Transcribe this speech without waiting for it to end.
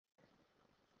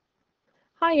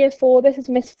Hi Year 4, this is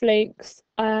Miss Flukes.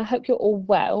 I hope you're all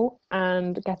well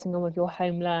and getting on with your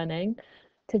home learning.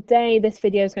 Today, this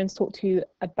video is going to talk to you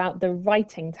about the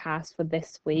writing task for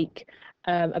this week,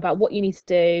 about what you need to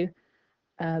do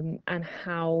and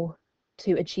how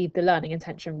to achieve the learning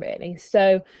intention, really.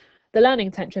 So, the learning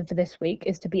intention for this week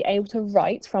is to be able to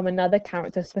write from another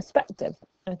character's perspective,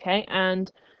 okay?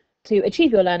 And to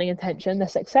achieve your learning intention, the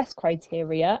success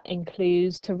criteria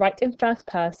includes to write in first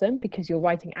person because you're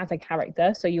writing as a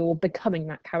character, so you're becoming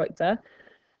that character.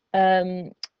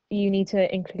 You need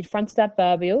to include fronted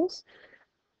adverbials,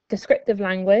 descriptive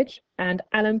language, and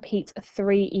Alan Pete's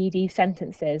 3 ED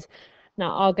sentences.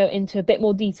 Now, I'll go into a bit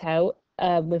more detail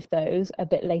with those a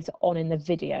bit later on in the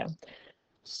video.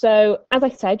 So, as I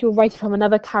said, you're writing from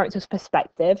another character's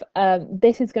perspective.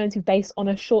 This is going to be based on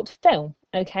a short film,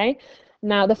 okay?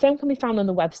 Now, the film can be found on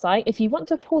the website. If you want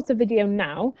to pause the video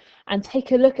now and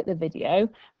take a look at the video,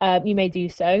 you may do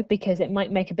so because it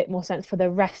might make a bit more sense for the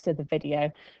rest of the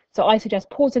video. So I suggest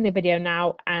pausing the video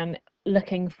now and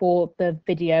looking for the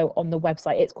video on the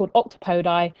website. It's called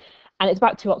Octopodi and it's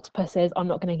about 2 octopuses. I'm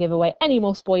not going to give away any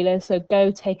more spoilers, so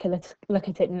go take a look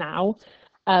at it now.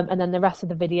 And then the rest of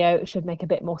the video should make a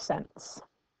bit more sense.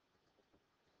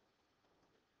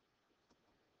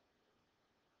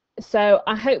 So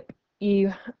I hope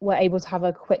you were able to have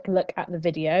a quick look at the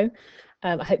video.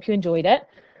 I hope you enjoyed it.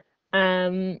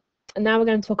 And now we're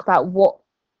going to talk about what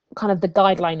kind of the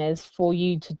guideline is for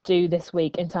you to do this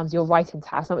week in terms of your writing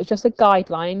task. Now, it's just a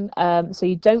guideline, so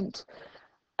you don't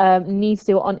need to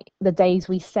do it on the days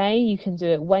we say. You can do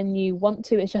it when you want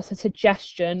to. It's just a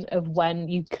suggestion of when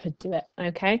you could do it,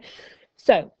 okay?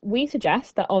 So we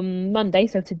suggest that on Monday,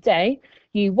 so today,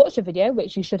 you watch a video,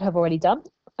 which you should have already done.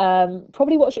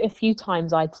 Probably watch it a few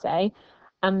times, I'd say,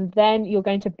 and then you're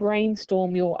going to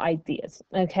brainstorm your ideas.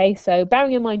 Okay, so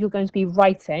bearing in mind you're going to be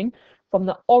writing from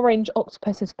the orange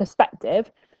octopus's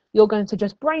perspective, you're going to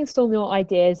just brainstorm your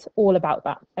ideas all about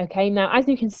that. Okay, now as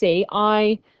you can see,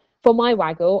 for my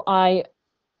waggle, I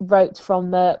wrote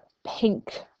from the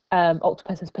pink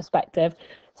octopus's perspective.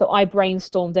 So I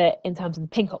brainstormed it in terms of the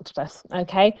pink octopus,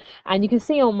 okay? And you can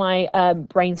see on my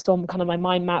brainstorm, kind of my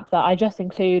mind map, that I just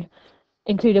included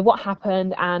what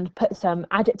happened and put some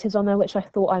adjectives on there which I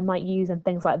thought I might use and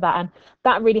things like that. And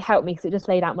that really helped me because it just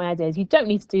laid out my ideas. You don't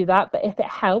need to do that, but if it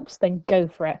helps, then go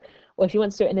for it. Or if you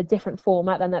want to do it in a different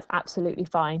format, then that's absolutely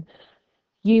fine.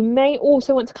 You may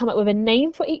also want to come up with a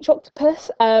name for each octopus,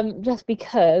 just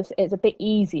because it's a bit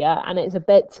easier and it's a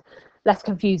bit less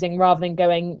confusing rather than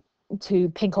going to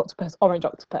pink octopus, orange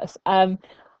octopus.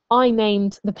 I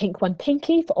named the pink one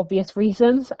Pinky for obvious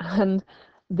reasons, and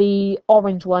the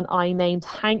orange one I named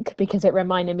Hank because it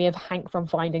reminded me of Hank from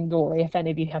Finding Dory, if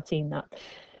any of you have seen that.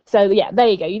 So yeah, there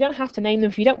you go. You don't have to name them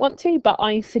if you don't want to, but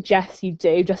I suggest you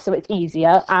do just so it's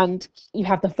easier and you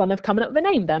have the fun of coming up with a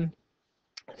name then.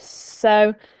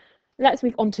 So let's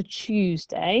move on to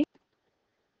Tuesday.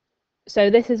 So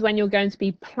this is when you're going to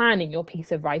be planning your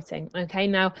piece of writing. Okay,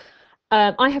 now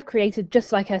I have created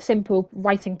just like a simple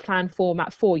writing plan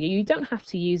format for you. You don't have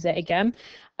to use it again.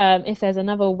 If there's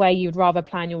another way you'd rather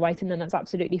plan your writing, then that's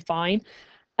absolutely fine.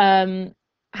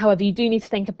 However, you do need to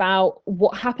think about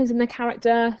what happens in the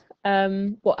character,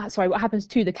 what happens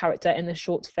to the character in the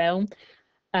short film.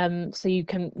 So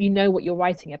you know what you're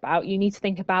writing about. You need to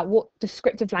think about what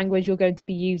descriptive language you're going to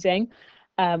be using,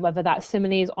 whether that's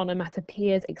similes,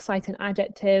 onomatopoeias, exciting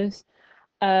adjectives.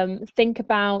 Think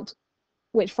about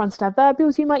which fronted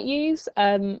adverbials you might use.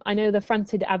 I know the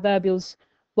fronted adverbials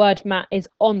word mat is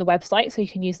on the website, so you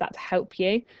can use that to help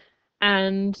you.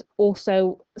 And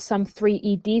also some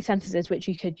 3 ED sentences which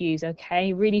you could use,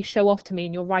 okay? Really show off to me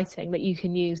in your writing that you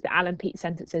can use the Alan Pete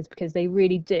sentences because they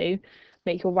really do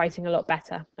make your writing a lot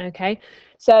better, okay?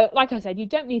 So like I said, you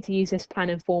don't need to use this plan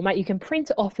and format. You can print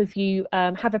it off if you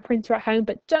have a printer at home,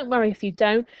 but don't worry if you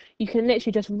don't. You can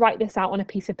literally just write this out on a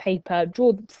piece of paper,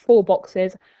 draw 4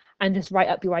 boxes, and just write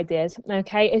up your ideas,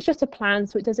 okay? It's just a plan,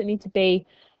 so it doesn't need to be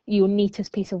your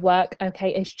neatest piece of work,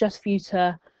 okay? It's just for you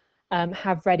to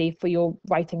have ready for your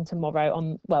writing tomorrow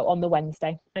on the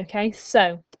Wednesday, okay?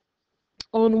 So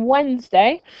on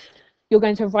Wednesday, you're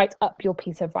going to write up your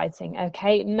piece of writing,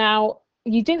 okay? Now,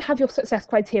 you do have your success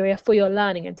criteria for your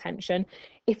learning intention.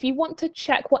 If you want to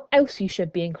check what else you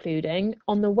should be including,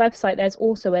 on the website, there's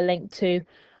also a link to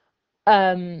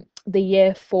the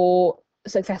Year 4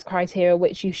 success criteria,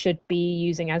 which you should be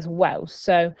using as well.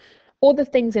 So all the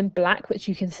things in black, which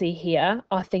you can see here,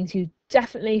 are things you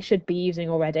definitely should be using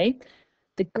already.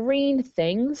 The green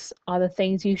things are the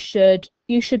things you should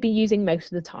be using most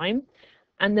of the time.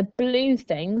 And the blue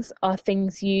things are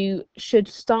things you should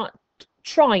start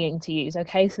trying to use.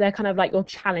 Okay, so they're kind of like your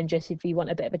challenges if you want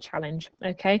a bit of a challenge.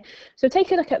 Okay, so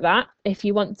take a look at that if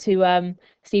you want to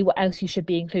see what else you should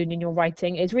be including in your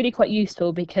writing. It's really quite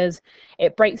useful because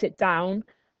it breaks it down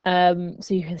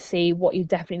so you can see what you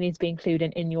definitely need to be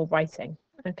including in your writing.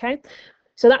 Okay,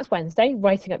 so that's Wednesday,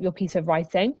 writing up your piece of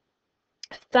writing.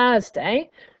 Thursday,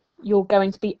 you're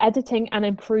going to be editing and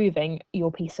improving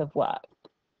your piece of work.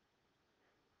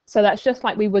 So that's just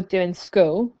like we would do in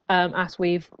school. As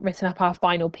we've written up our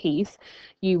final piece,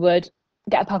 you would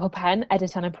get a purple pen,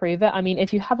 edit and improve it. I mean,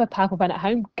 if you have a purple pen at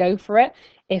home, go for it.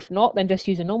 If not, then just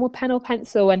use a normal pen or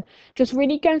pencil and just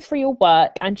really go through your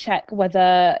work and check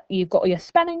whether you've got all your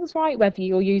spellings right, whether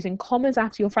you're using commas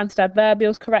after your front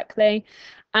adverbials correctly,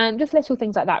 and just little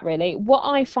things like that, really. What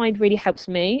I find really helps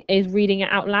me is reading it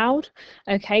out loud.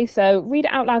 Okay, so read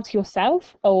it out loud to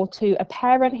yourself or to a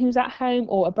parent who's at home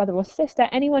or a brother or sister,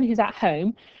 anyone who's at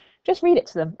home. Just read it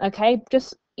to them. Okay,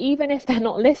 just even if they're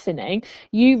not listening,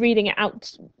 you reading it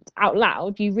out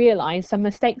loud, you realize some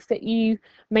mistakes that you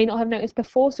may not have noticed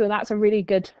before. So that's a really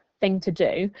good thing to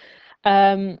do.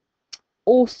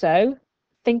 Also,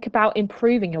 think about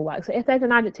improving your work. So if there's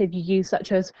an adjective you use,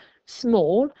 such as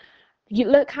small, you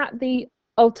look at the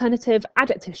alternative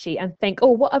adjective sheet and think,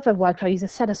 oh, what other word could I use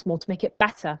instead of small to make it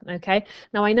better? Okay,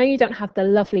 now I know you don't have the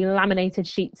lovely laminated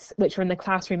sheets which are in the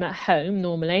classroom at home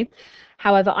normally.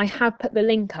 However, I have put the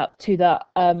link up to the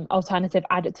alternative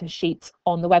adjective sheets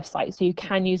on the website, so you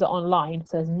can use it online,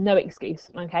 so there's no excuse.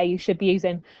 Okay, you should be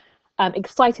using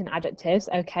exciting adjectives.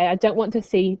 Okay, I don't want to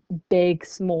see big,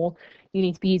 small. You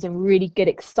need to be using really good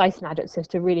exciting adjectives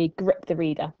to really grip the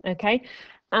reader. Okay,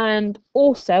 and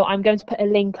also I'm going to put a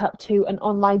link up to an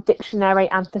online dictionary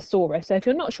and thesaurus. So if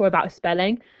you're not sure about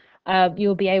spelling,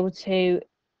 you'll be able to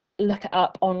look it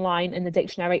up online in the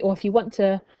dictionary, or if you want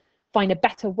to find a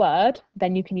better word,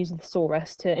 then you can use the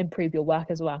thesaurus to improve your work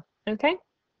as well. Okay,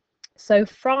 so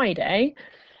Friday,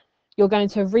 you're going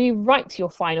to rewrite your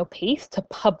final piece to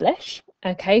publish.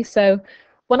 Okay, so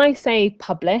when I say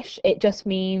publish, it just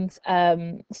means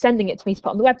sending it to me to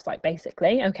put on the website,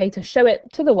 basically, okay, to show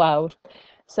it to the world.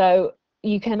 So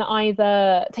you can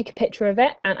either take a picture of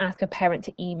it and ask a parent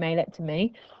to email it to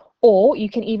me, or you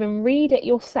can even read it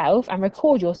yourself and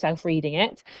record yourself reading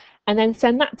it and then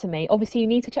send that to me. Obviously, you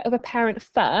need to check with a parent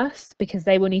first because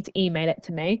they will need to email it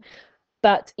to me.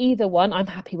 But either one I'm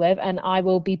happy with, and I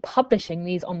will be publishing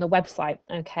these on the website.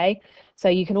 Okay, so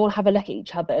you can all have a look at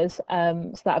each other's,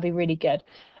 so that'll be really good.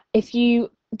 If you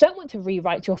don't want to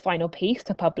rewrite your final piece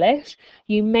to publish,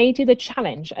 you may do the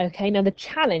challenge. Okay, now the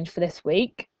challenge for this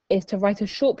week is to write a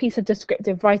short piece of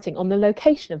descriptive writing on the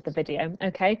location of the video.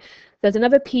 Okay, there's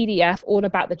another PDF all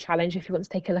about the challenge if you want to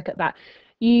take a look at that.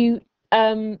 You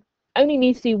only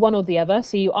need to do one or the other.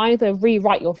 So you either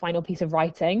rewrite your final piece of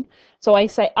writing. So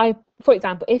for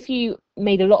example, if you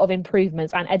made a lot of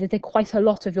improvements and edited quite a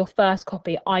lot of your first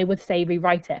copy, I would say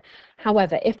rewrite it.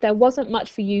 However, if there wasn't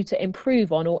much for you to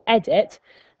improve on or edit,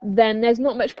 then there's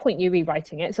not much point you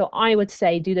rewriting it. So I would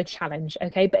say do the challenge,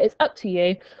 okay? But it's up to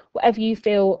you, whatever you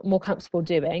feel more comfortable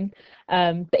doing.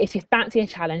 But if you fancy a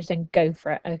challenge, then go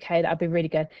for it, okay? That'd be really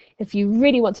good. If you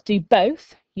really want to do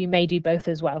both, you may do both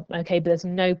as well, okay? But there's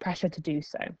no pressure to do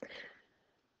so.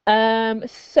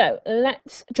 So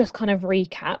let's just kind of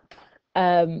recap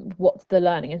what the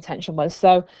learning intention was.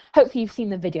 So hopefully you've seen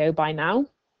the video by now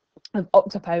of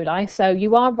Octopodi. So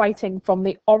you are writing from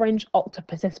the orange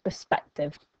octopus's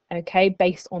perspective, okay,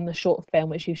 based on the short film,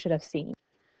 which you should have seen.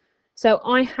 So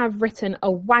I have written a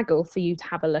waggle for you to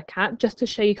have a look at, just to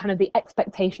show you kind of the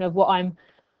expectation of what I'm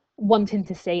wanting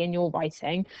to see in your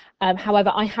writing.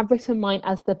 However, I have written mine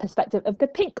as the perspective of the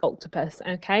pink octopus,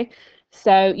 okay?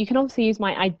 So you can obviously use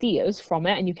my ideas from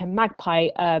it, and you can magpie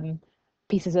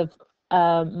pieces of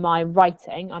my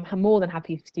writing. I'm more than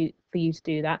happy for you to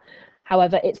do that.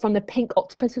 However, it's from the pink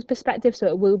octopus's perspective, so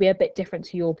it will be a bit different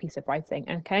to your piece of writing,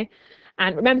 okay?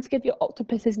 And remember to give your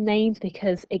octopuses names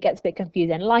because it gets a bit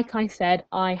confusing. Like I said,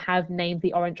 I have named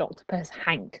the orange octopus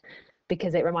Hank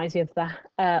because it reminds me of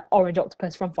the orange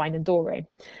octopus from Finding Dory.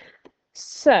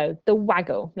 So the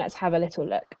waggle, let's have a little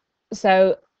look.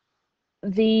 So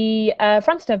the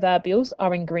front adverbials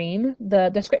are in green, the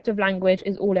descriptive language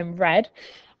is all in red,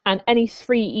 and any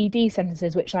 3 ED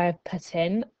sentences which I have put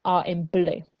in are in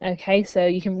blue. Okay, so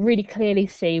you can really clearly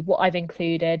see what I've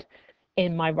included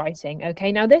in my writing.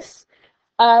 Okay, now this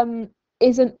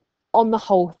isn't on the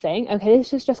whole thing. Okay,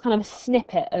 this is just kind of a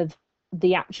snippet of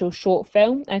the actual short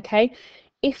film. Okay,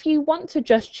 if you want to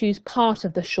just choose part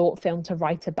of the short film to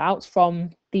write about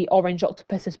from the orange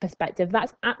octopus's perspective,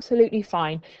 that's absolutely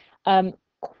fine.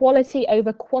 quality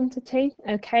over quantity.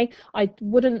 Okay, I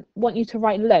wouldn't want you to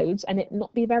write loads and it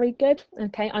not be very good.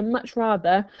 Okay, I'd much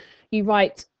rather you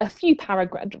write a few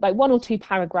paragraphs, like 1 or 2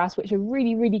 paragraphs which are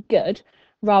really, really good,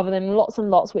 rather than lots and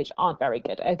lots which aren't very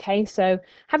good. Okay, so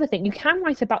have a think. You can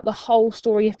write about the whole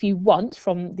story if you want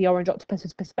from the Orange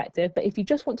Octopus's perspective, but if you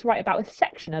just want to write about a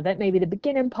section of it, maybe the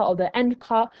beginning part or the end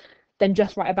part, then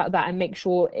just write about that and make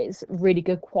sure it's really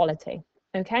good quality.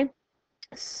 Okay,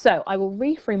 so I will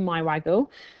read through my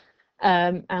waggle,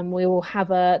 and we will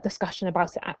have a discussion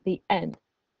about it at the end.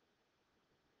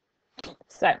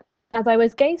 So, as I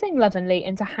was gazing lovingly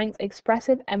into Hank's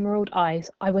expressive emerald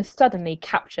eyes, I was suddenly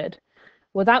captured.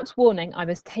 Without warning, I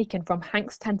was taken from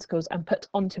Hank's tentacles and put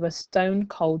onto a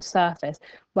stone-cold surface,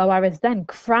 where I was then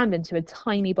crammed into a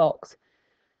tiny box.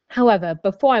 However,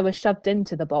 before I was shoved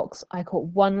into the box, I caught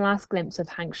one last glimpse of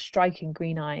Hank's striking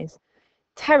green eyes.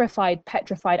 Terrified,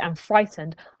 petrified, and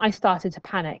frightened, I started to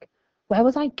panic. Where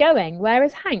was I going? Where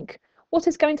is Hank? What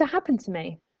is going to happen to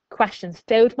me? Questions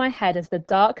filled my head as the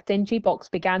dark, dingy box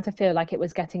began to feel like it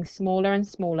was getting smaller and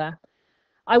smaller.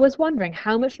 I was wondering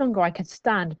how much longer I could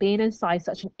stand being inside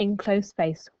such an enclosed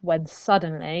space when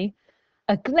suddenly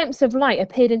a glimpse of light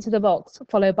appeared into the box,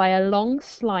 followed by a long,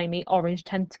 slimy orange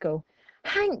tentacle.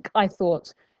 Hank, I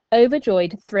thought.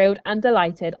 Overjoyed, thrilled, and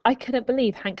delighted, I couldn't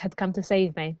believe Hank had come to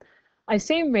save me. I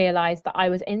soon realised that I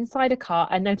was inside a car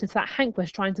and noticed that Hank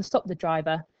was trying to stop the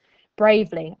driver.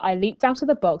 Bravely, I leaped out of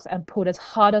the box and pulled as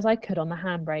hard as I could on the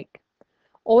handbrake.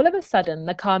 All of a sudden,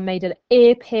 the car made an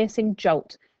ear-piercing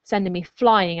jolt, sending me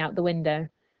flying out the window.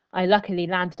 I luckily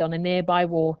landed on a nearby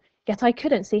wall, yet I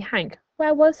couldn't see Hank.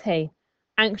 Where was he?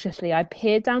 Anxiously, I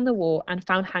peered down the wall and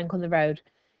found Hank on the road.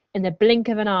 In the blink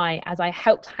of an eye, as I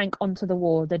helped Hank onto the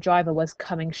wall, the driver was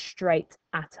coming straight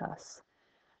at us.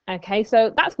 Okay,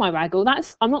 so that's my waggle.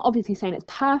 I'm not obviously saying it's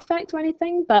perfect or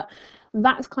anything, but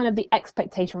that's kind of the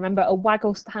expectation. Remember, a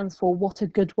waggle stands for what a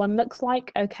good one looks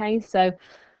like. Okay, so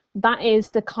that is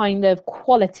the kind of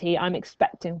quality I'm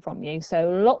expecting from you. So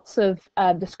lots of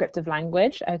descriptive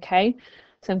language, okay,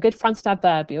 some good fronted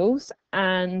adverbials,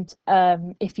 and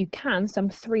if you can, some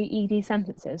 3 ED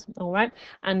sentences, all right?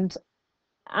 And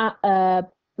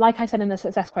like I said in the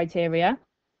success criteria,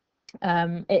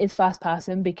 it is first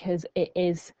person because it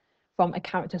is from a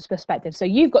character's perspective. So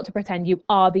you've got to pretend you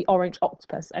are the orange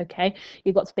octopus, okay?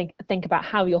 You've got to think about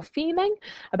how you're feeling,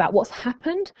 about what's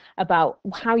happened, about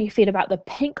how you feel about the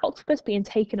pink octopus being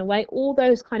taken away, all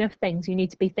those kind of things you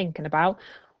need to be thinking about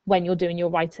when you're doing your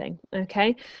writing,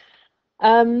 okay?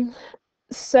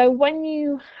 So when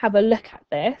you have a look at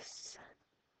this,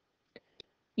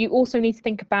 you also need to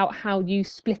think about how you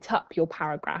split up your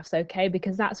paragraphs, okay?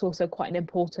 Because that's also quite an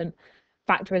important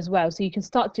factor as well. So you can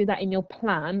start to do that in your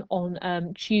plan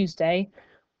on Tuesday.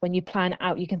 When you plan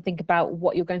out, you can think about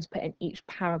what you're going to put in each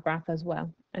paragraph as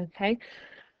well, okay?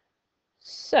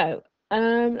 So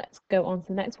let's go on to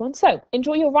the next one. So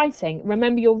enjoy your writing.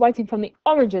 Remember, you're writing from the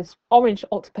orange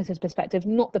octopus's perspective,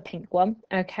 not the pink one,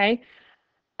 okay?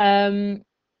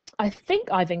 I think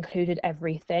I've included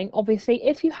everything. Obviously,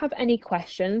 if you have any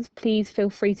questions, please feel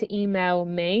free to email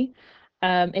me.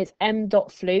 It's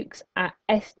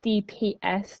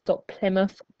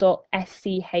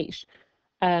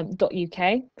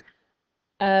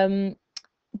m.flukes@sdps.plymouth.sch.uk.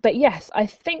 But yes, I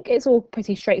think it's all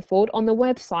pretty straightforward. On the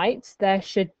website, there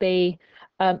should be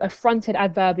a fronted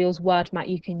adverbials word mat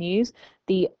you can use.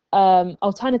 The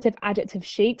alternative adjective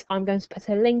sheet, I'm going to put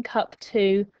a link up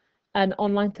to an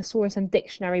online thesaurus and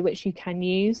dictionary which you can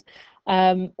use.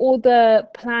 All the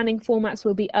planning formats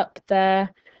will be up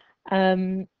there.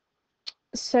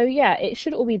 So yeah, it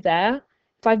should all be there.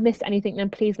 If I've missed anything, then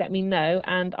please let me know,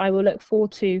 and I will look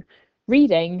forward to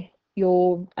reading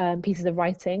your pieces of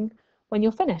writing when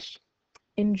you're finished.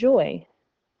 Enjoy.